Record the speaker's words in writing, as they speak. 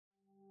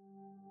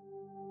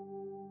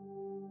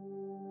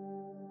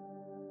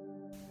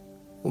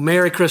Well,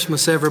 Merry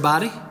Christmas,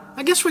 everybody.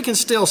 I guess we can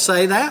still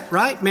say that,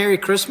 right? Merry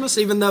Christmas,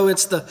 even though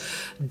it's the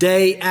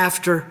day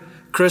after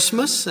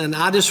Christmas. And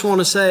I just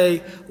want to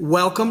say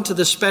welcome to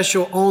the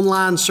special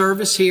online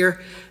service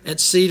here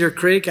at Cedar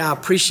Creek. I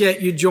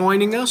appreciate you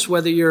joining us,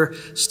 whether you're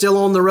still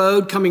on the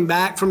road coming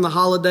back from the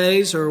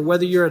holidays or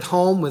whether you're at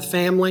home with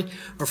family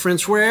or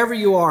friends, wherever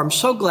you are. I'm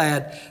so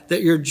glad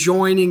that you're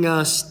joining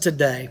us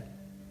today.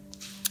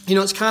 You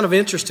know, it's kind of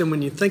interesting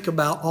when you think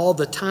about all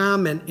the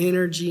time and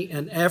energy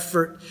and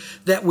effort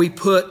that we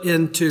put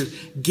into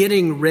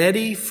getting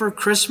ready for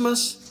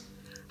Christmas,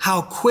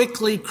 how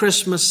quickly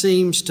Christmas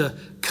seems to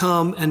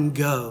come and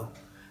go.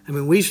 I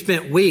mean, we've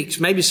spent weeks,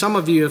 maybe some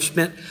of you have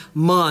spent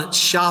months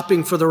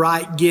shopping for the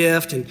right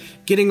gift and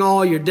getting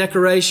all your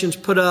decorations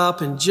put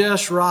up and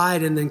just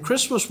right. And then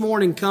Christmas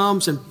morning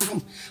comes and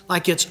boom,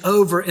 like it's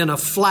over in a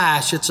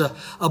flash. It's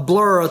a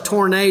blur, a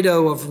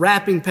tornado of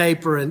wrapping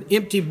paper and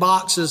empty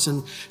boxes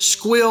and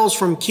squeals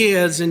from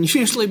kids. And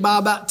usually by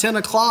about 10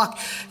 o'clock,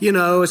 you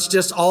know, it's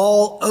just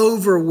all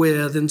over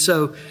with. And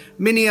so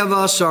many of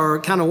us are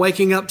kind of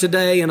waking up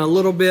today in a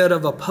little bit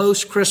of a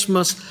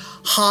post-Christmas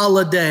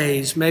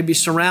holidays, maybe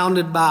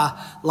surrounded by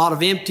a lot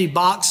of empty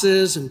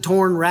boxes and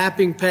torn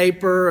wrapping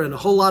paper and a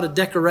whole lot of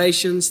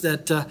decorations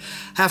that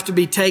have to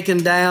be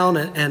taken down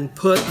and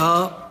put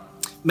up.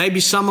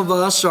 Maybe some of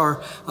us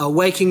are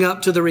waking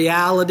up to the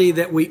reality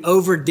that we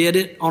overdid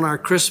it on our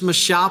Christmas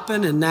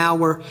shopping, and now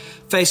we're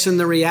facing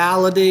the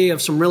reality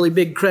of some really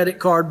big credit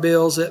card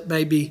bills that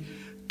may be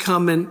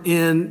coming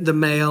in the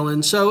mail.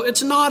 And so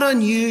it's not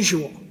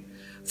unusual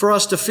for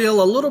us to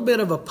feel a little bit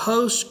of a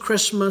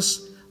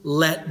post-Christmas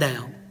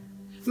letdown.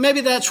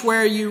 Maybe that's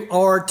where you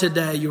are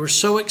today. You were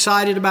so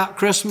excited about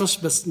Christmas,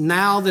 but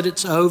now that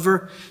it's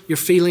over, you're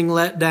feeling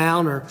let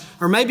down.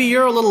 Or maybe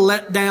you're a little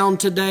let down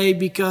today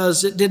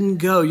because it didn't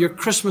go. Your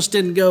Christmas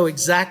didn't go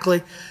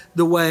exactly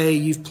the way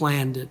you've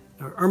planned it.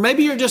 Or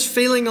maybe you're just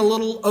feeling a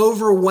little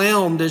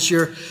overwhelmed as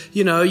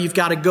you've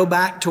got to go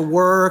back to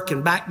work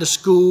and back to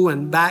school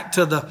and back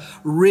to the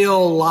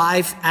real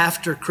life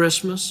after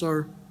Christmas.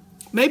 Or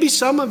maybe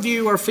some of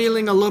you are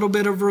feeling a little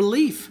bit of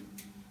relief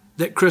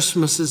that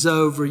Christmas is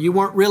over. You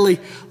weren't really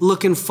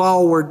looking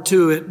forward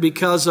to it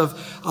because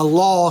of a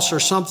loss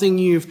or something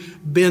you've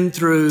been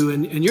through.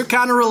 And you're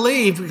kind of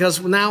relieved because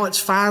now it's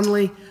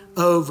finally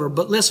over.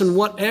 But listen,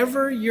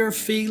 whatever you're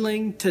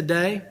feeling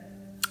today,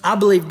 I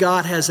believe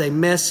God has a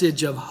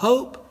message of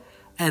hope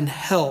and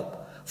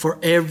help for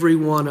every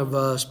one of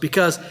us.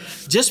 Because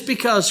just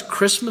because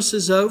Christmas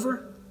is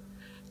over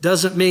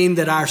doesn't mean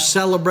that our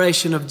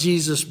celebration of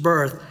Jesus'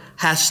 birth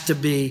has to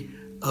be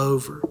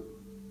over.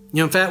 You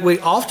know, in fact, we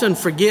often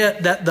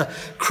forget that the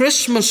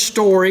Christmas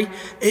story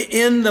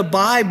in the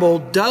Bible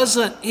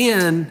doesn't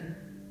end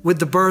with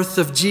the birth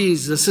of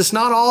Jesus. It's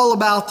not all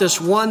about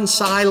this one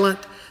silent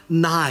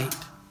night.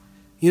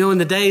 You know, in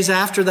the days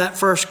after that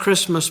first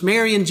Christmas,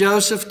 Mary and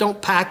Joseph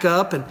don't pack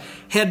up and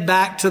head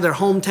back to their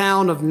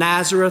hometown of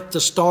Nazareth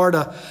to start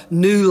a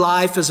new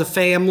life as a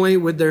family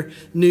with their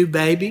new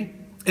baby.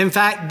 In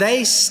fact,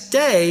 they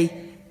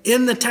stay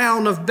in the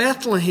town of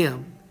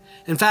Bethlehem.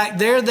 In fact,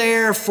 they're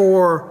there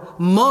for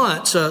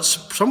months,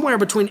 somewhere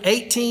between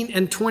 18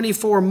 and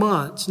 24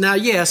 months. Now,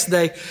 yes,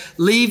 they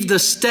leave the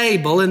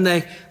stable and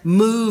they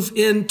move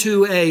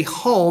into a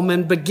home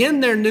and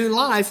begin their new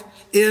life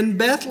in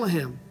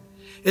Bethlehem.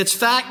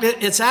 It's at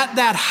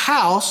that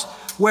house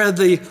where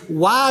the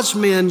wise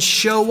men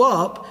show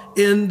up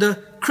in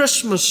the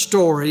Christmas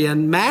story.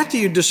 And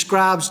Matthew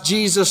describes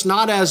Jesus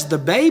not as the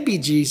baby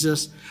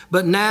Jesus,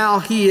 but now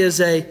he is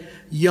a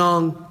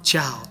young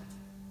child.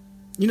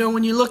 You know,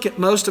 when you look at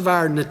most of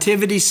our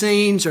nativity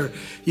scenes or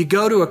you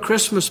go to a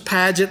Christmas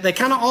pageant, they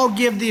kind of all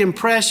give the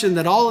impression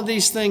that all of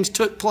these things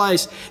took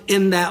place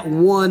in that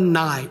one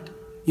night.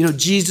 You know,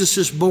 Jesus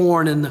is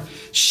born and the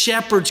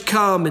shepherds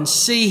come and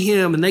see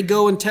him and they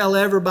go and tell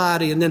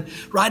everybody. And then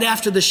right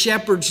after the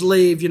shepherds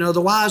leave, you know,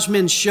 the wise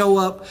men show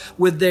up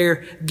with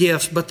their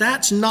gifts. But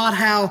that's not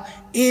how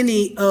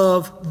any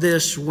of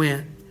this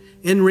went.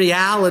 In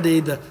reality,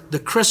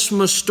 the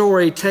Christmas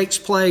story takes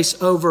place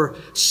over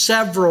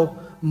several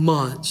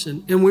months.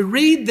 And we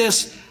read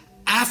this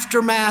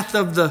aftermath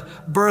of the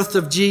birth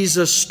of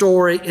Jesus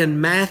story in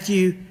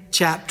Matthew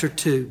chapter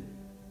 2.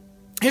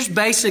 Here's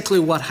basically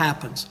what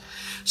happens.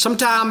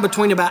 Sometime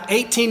between about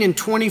 18 and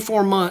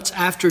 24 months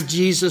after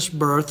Jesus'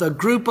 birth, a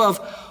group of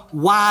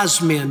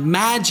wise men,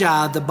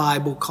 magi the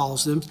Bible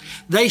calls them,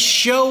 they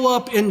show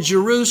up in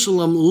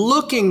Jerusalem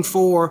looking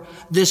for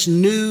this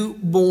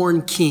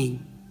newborn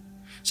king.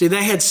 See,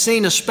 they had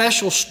seen a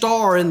special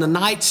star in the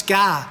night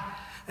sky,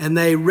 and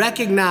they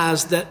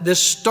recognized that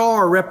this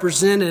star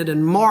represented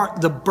and marked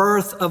the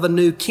birth of a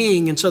new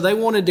king. And so they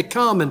wanted to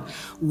come and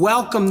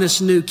welcome this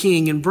new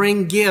king and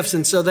bring gifts.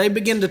 And so they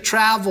began to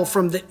travel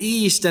from the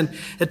east, and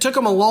it took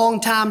them a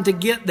long time to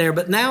get there.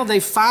 But now they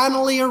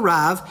finally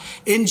arrive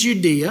in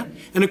Judea.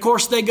 And of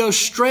course, they go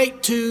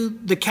straight to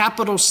the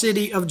capital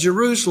city of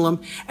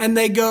Jerusalem, and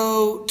they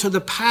go to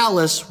the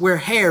palace where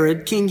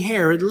King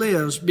Herod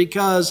lives,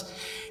 because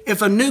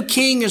if a new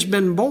king has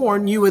been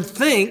born, you would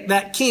think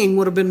that king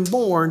would have been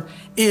born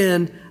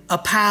in a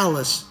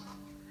palace.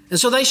 And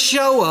so they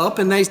show up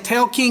and they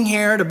tell King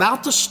Herod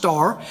about the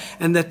star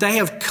and that they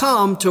have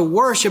come to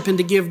worship and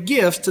to give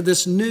gifts to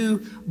this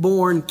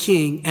newborn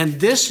king. And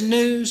this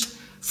news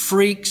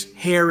freaks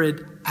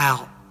Herod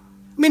out.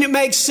 I mean, it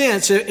makes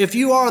sense. If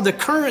you are the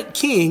current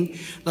king,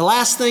 the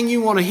last thing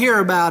you want to hear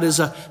about is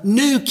a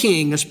new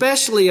king,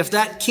 especially if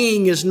that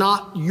king is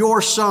not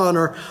your son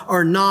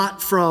or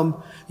not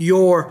from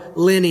your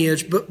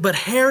lineage. But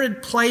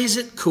Herod plays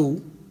it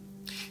cool.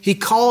 He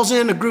calls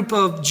in a group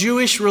of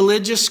Jewish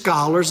religious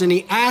scholars and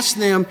he asks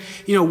them,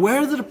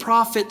 where did the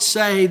prophets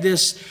say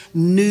this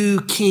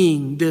new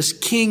king, this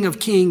King of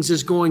Kings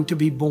is going to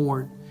be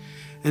born?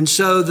 And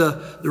so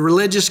the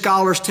religious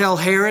scholars tell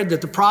Herod that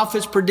the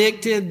prophets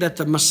predicted that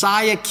the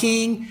Messiah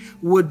king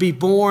would be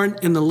born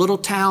in the little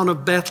town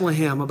of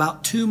Bethlehem,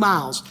 about 2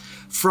 miles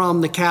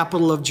from the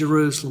capital of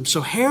Jerusalem.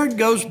 So Herod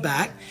goes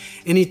back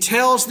and he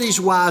tells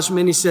these wise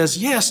men, he says,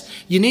 yes,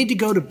 you need to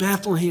go to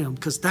Bethlehem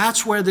because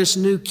that's where this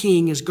new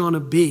king is going to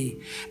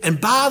be.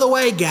 And by the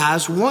way,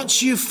 guys,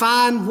 once you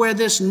find where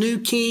this new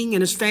king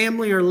and his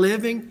family are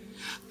living,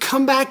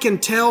 come back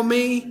and tell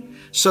me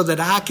so that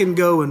I can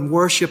go and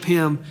worship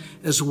him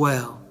as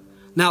well.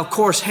 Now, of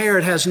course,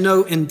 Herod has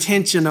no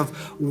intention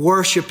of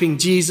worshiping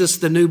Jesus,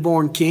 the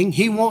newborn king.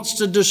 He wants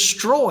to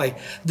destroy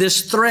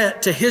this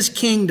threat to his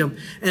kingdom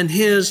and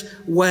his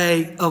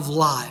way of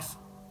life.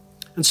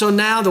 And so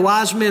now the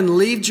wise men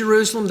leave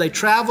Jerusalem. They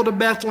travel to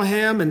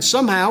Bethlehem, and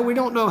somehow, we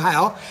don't know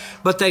how,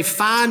 but they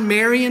find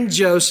Mary and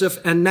Joseph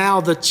and now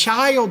the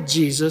child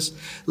Jesus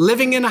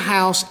living in a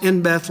house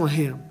in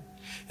Bethlehem.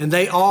 And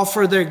they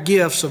offer their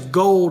gifts of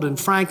gold and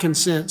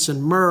frankincense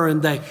and myrrh,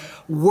 and they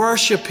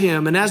worship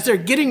him. And as they're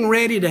getting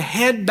ready to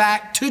head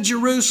back to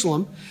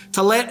Jerusalem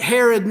to let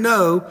Herod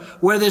know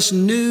where this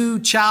new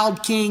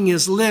child king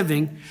is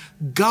living,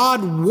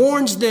 God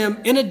warns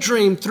them in a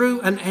dream through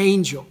an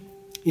angel.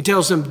 He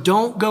tells them,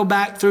 don't go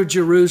back through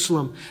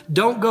Jerusalem.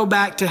 Don't go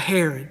back to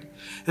Herod.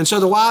 And so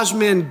the wise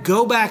men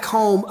go back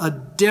home a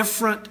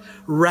different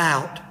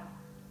route.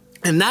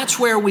 And that's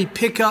where we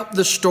pick up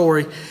the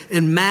story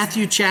in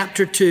Matthew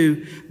chapter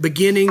 2,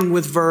 beginning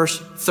with verse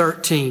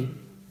 13.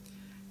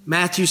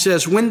 Matthew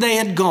says, when they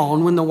had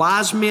gone, when the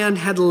wise men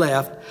had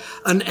left,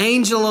 an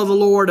angel of the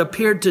Lord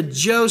appeared to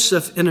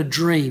Joseph in a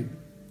dream.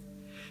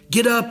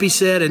 Get up, he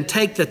said, and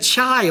take the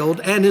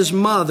child and his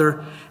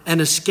mother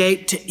and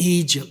escape to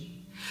Egypt.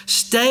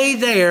 Stay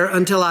there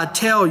until I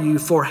tell you,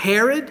 for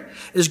Herod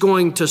is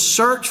going to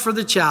search for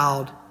the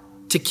child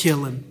to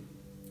kill him.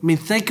 I mean,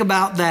 think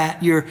about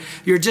that. You're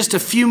just a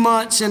few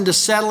months into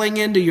settling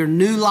into your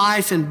new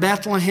life in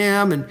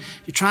Bethlehem, and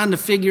you're trying to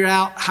figure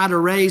out how to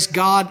raise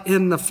God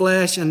in the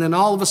flesh. And then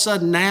all of a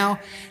sudden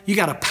now you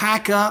got to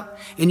pack up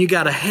and you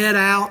got to head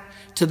out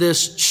to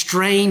this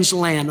strange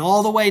land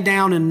all the way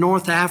down in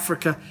North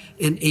Africa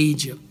in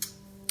Egypt.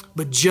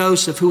 But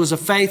Joseph, who was a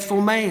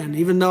faithful man,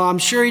 even though I'm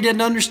sure he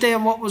didn't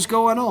understand what was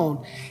going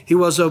on, he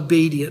was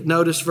obedient.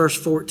 Notice verse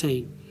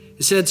 14.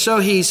 It said,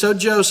 so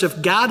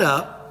Joseph got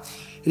up,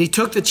 and he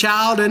took the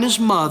child and his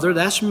mother,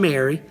 that's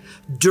Mary,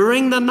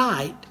 during the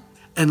night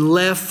and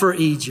left for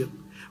Egypt,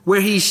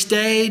 where he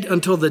stayed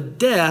until the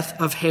death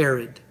of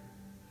Herod.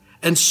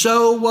 And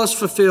so was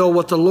fulfilled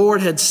what the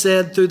Lord had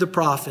said through the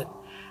prophet,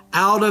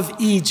 out of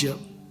Egypt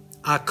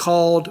I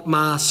called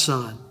my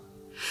son.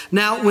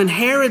 Now, when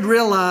Herod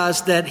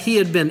realized that he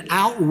had been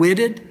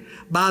outwitted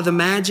by the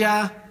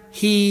Magi,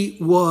 he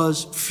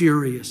was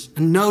furious.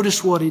 And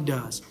notice what he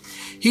does.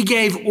 He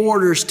gave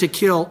orders to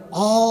kill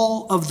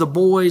all of the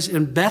boys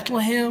in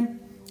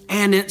Bethlehem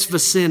and its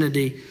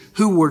vicinity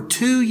who were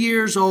 2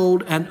 years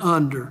old and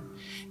under,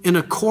 in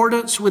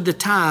accordance with the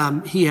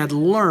time he had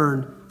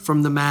learned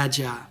from the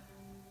Magi.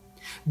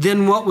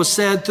 Then what was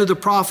said through the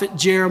prophet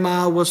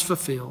Jeremiah was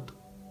fulfilled.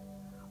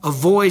 A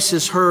voice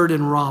is heard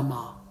in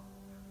Ramah,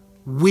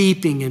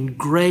 weeping in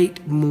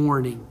great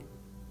mourning.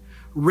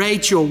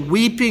 Rachel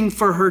weeping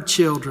for her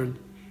children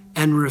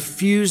and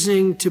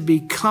refusing to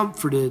be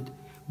comforted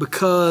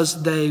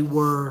because they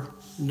were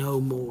no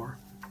more.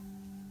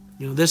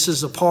 This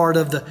is a part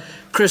of the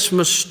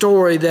Christmas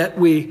story that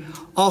we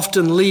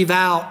often leave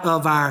out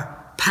of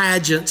our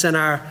pageants and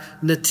our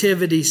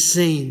nativity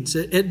scenes.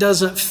 It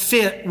doesn't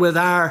fit with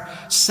our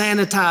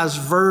sanitized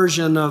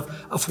version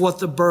of what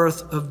the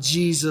birth of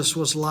Jesus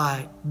was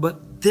like.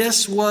 But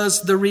this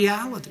was the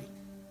reality.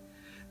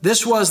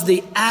 This was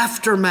the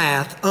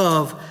aftermath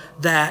of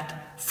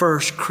that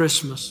first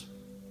Christmas.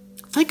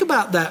 Think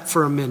about that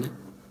for a minute.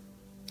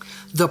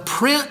 The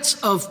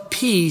Prince of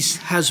Peace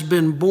has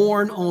been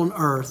born on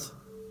earth,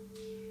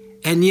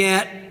 and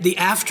yet the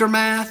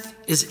aftermath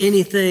is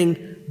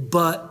anything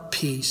but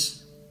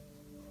peace.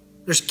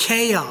 There's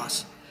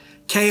chaos.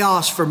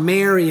 Chaos for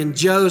Mary and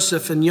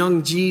Joseph and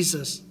young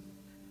Jesus.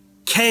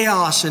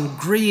 Chaos and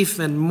grief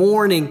and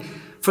mourning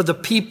for the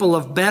people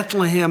of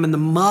Bethlehem and the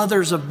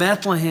mothers of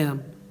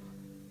Bethlehem,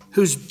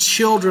 whose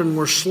children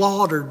were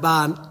slaughtered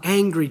by an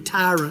angry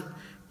tyrant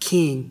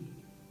king.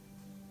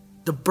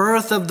 The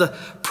birth of the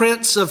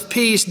Prince of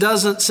Peace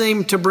doesn't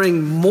seem to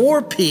bring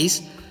more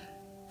peace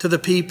to the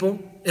people.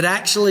 It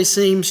actually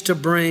seems to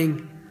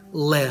bring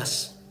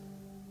less.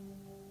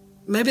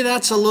 Maybe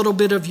that's a little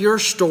bit of your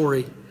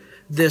story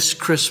this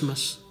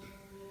Christmas.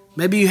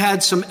 Maybe you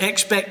had some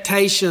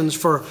expectations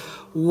for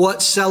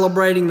what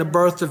celebrating the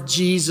birth of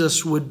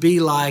Jesus would be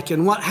like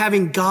and what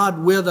having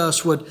God with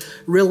us would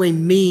really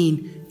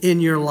mean in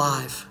your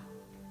life.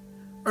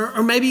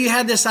 Or maybe you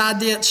had this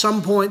idea at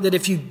some point that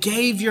if you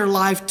gave your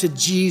life to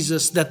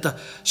Jesus, that the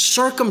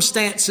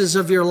circumstances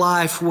of your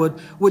life would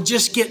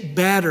just get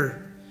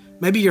better.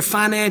 Maybe your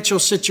financial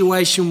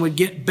situation would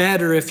get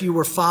better if you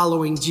were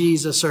following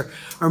Jesus,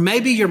 or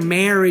maybe your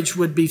marriage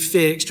would be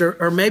fixed,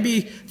 or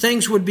maybe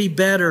things would be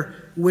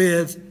better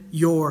with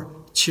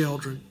your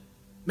children.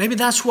 Maybe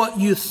that's what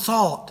you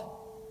thought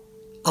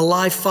a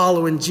life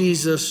following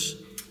Jesus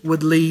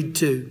would lead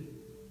to.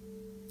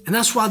 And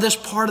that's why this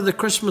part of the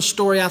Christmas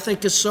story I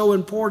think is so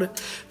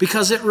important,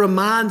 because it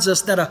reminds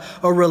us that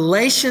a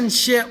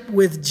relationship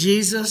with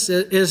Jesus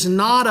is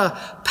not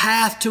a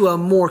path to a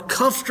more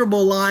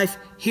comfortable life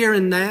here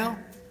and now,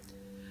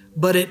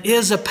 but it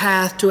is a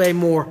path to a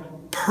more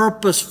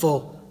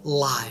purposeful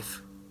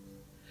life.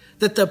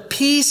 That the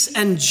peace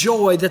and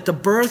joy that the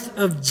birth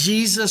of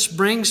Jesus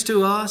brings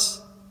to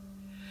us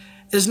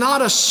is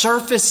not a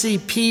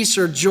surfacey peace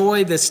or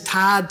joy that's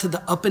tied to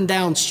the up and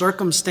down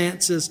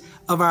circumstances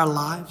of our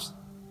lives.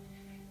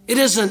 It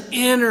is an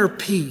inner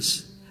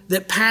peace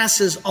that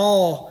passes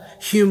all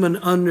human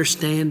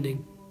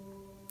understanding.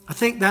 I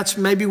think that's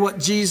maybe what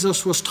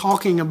Jesus was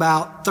talking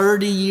about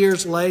 30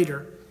 years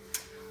later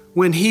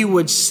when he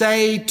would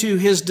say to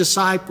his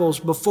disciples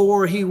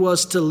before he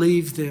was to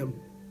leave them,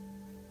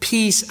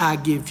 "Peace I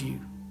give you.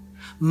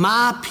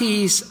 My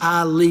peace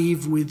I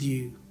leave with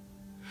you.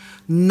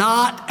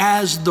 Not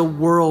as the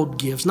world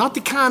gives." Not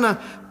the kind of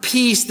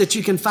peace that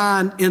you can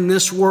find in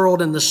this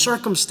world and the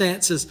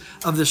circumstances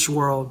of this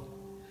world,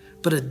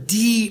 but a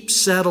deep,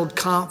 settled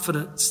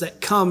confidence that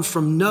comes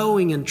from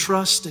knowing and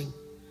trusting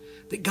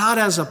that God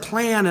has a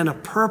plan and a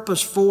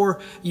purpose for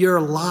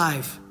your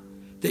life,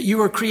 that you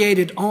were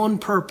created on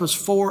purpose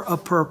for a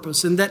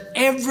purpose, and that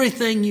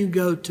everything you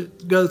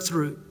go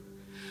through,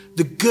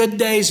 the good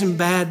days and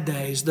bad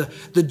days,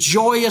 the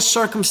joyous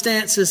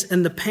circumstances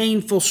and the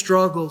painful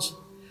struggles,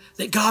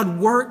 that God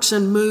works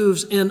and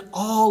moves in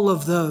all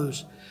of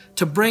those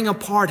to bring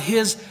apart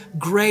his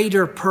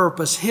greater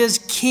purpose, his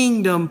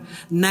kingdom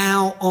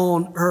now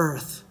on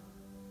earth.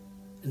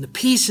 And the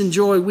peace and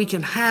joy we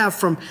can have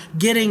from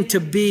getting to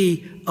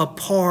be a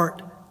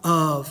part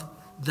of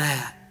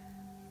that.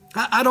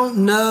 I don't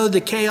know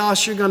the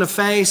chaos you're going to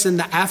face in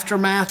the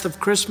aftermath of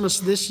Christmas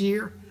this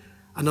year.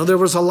 I know there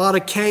was a lot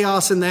of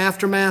chaos in the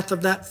aftermath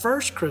of that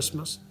first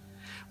Christmas.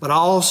 But I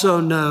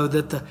also know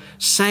that the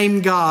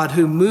same God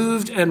who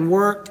moved and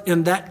worked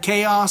in that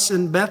chaos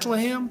in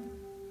Bethlehem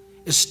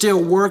is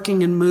still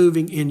working and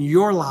moving in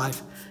your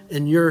life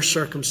and your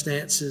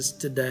circumstances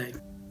today.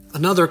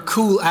 Another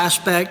cool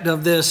aspect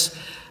of this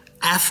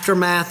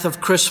aftermath of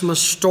Christmas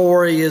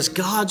story is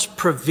God's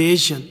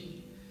provision.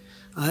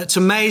 It's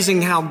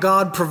amazing how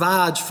God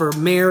provides for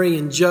Mary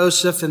and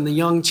Joseph and the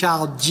young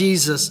child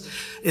Jesus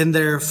in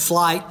their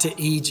flight to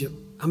Egypt.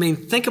 I mean,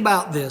 think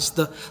about this.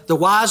 The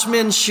wise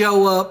men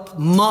show up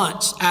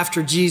months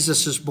after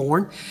Jesus is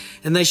born,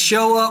 and they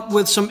show up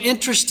with some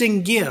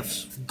interesting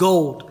gifts: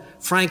 gold,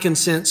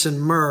 frankincense,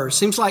 and myrrh.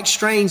 Seems like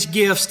strange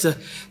gifts to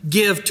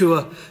give to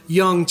a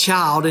young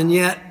child, and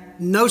yet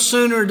no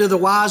sooner do the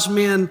wise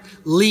men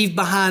leave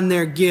behind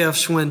their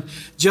gifts when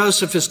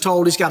Joseph is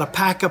told he's got to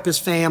pack up his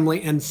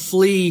family and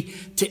flee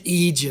to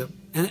Egypt.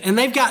 And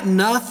they've got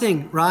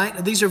nothing,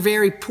 right? These are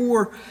very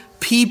poor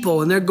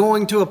people, and they're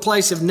going to a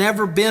place they've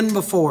never been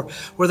before,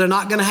 where they're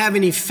not going to have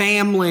any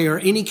family or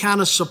any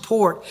kind of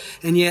support.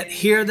 And yet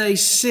here they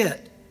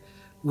sit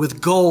with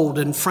gold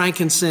and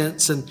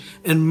frankincense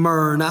and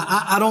myrrh. Now,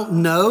 I don't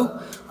know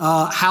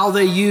how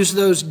they use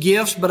those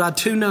gifts, but I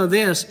do know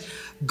this: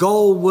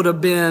 gold would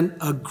have been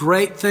a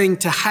great thing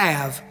to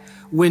have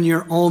when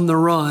you're on the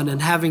run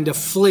and having to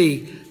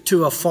flee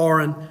to a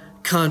foreign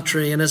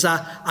country. And as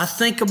I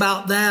think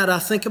about that, I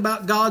think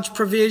about God's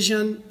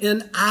provision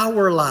in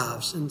our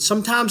lives. And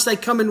sometimes they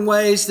come in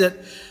ways that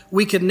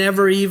we could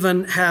never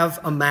even have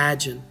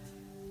imagined.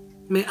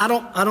 I mean, I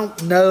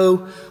don't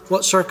know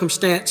what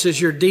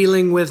circumstances you're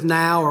dealing with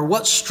now or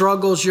what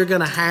struggles you're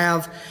going to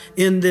have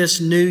in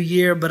this new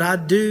year, but I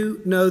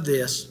do know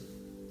this: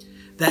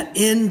 that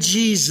in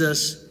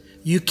Jesus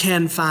you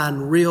can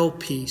find real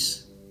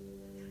peace.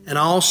 And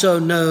I also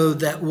know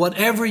that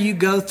whatever you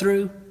go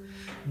through,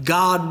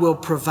 God will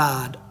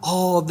provide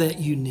all that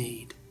you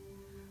need.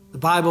 The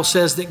Bible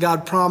says that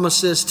God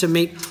promises to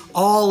meet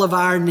all of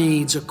our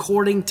needs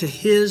according to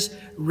his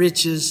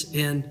riches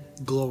in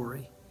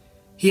glory.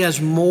 He has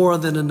more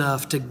than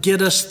enough to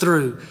get us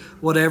through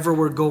whatever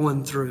we're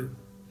going through.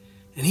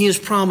 And he has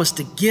promised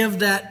to give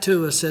that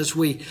to us as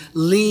we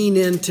lean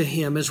into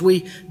him, as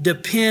we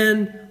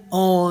depend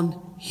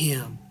on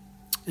him.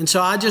 And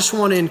so I just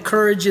want to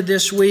encourage you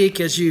this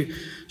week as you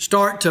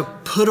start to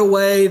put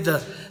away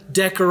the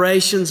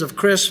decorations of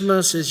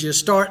Christmas, as you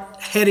start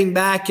heading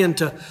back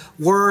into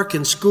work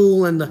and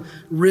school and the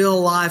real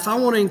life, I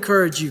want to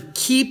encourage you,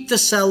 keep the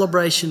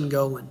celebration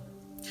going.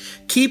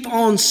 Keep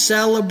on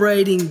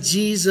celebrating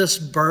Jesus'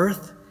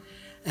 birth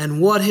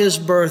and what his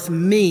birth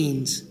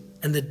means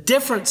and the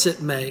difference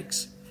it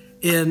makes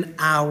in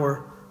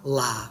our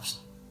lives.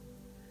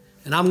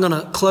 And I'm going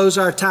to close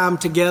our time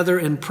together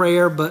in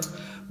prayer, but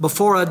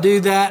before I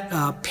do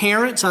that,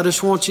 parents, I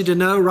just want you to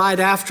know right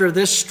after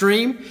this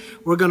stream,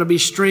 we're going to be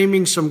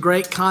streaming some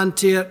great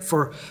content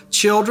for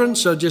children.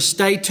 So just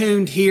stay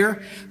tuned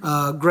here.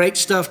 Great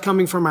stuff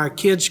coming from our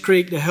Kids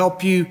Creek to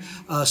help you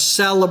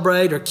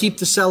celebrate or keep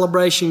the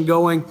celebration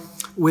going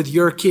with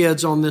your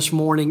kids on this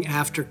morning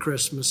after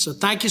Christmas. So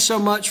thank you so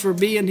much for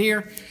being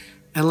here,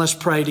 and let's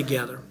pray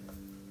together.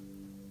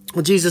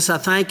 Well, Jesus, I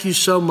thank you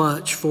so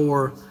much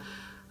for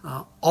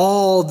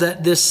all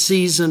that this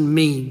season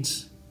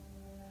means.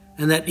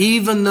 And that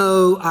even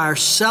though our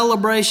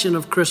celebration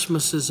of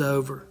Christmas is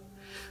over,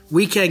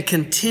 we can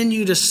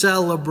continue to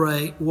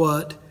celebrate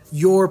what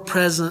your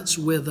presence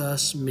with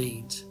us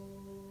means.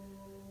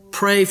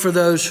 Pray for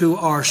those who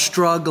are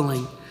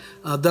struggling,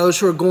 those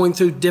who are going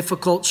through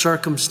difficult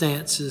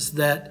circumstances,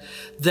 that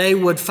they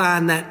would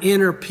find that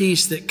inner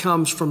peace that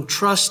comes from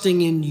trusting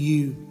in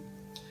you.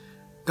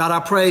 God,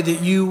 I pray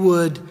that you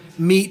would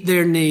meet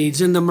their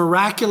needs in the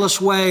miraculous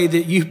way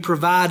that you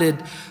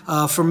provided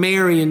for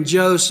Mary and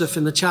Joseph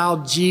and the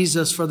child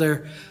Jesus for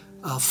their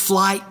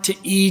flight to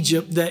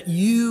Egypt, that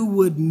you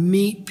would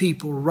meet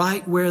people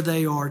right where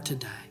they are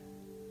today.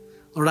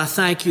 Lord, I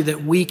thank you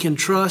that we can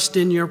trust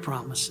in your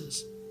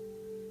promises.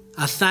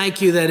 I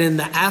thank you that in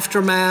the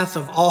aftermath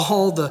of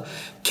all the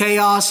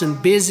chaos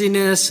and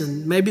busyness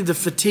and maybe the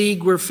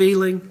fatigue we're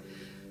feeling,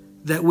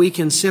 that we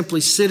can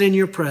simply sit in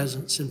your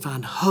presence and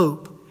find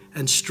hope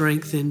and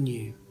strength in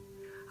you.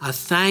 I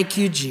thank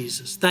you,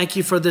 Jesus. Thank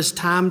you for this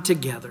time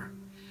together.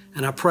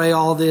 And I pray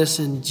all this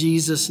in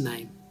Jesus'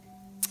 name.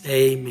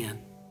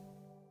 Amen.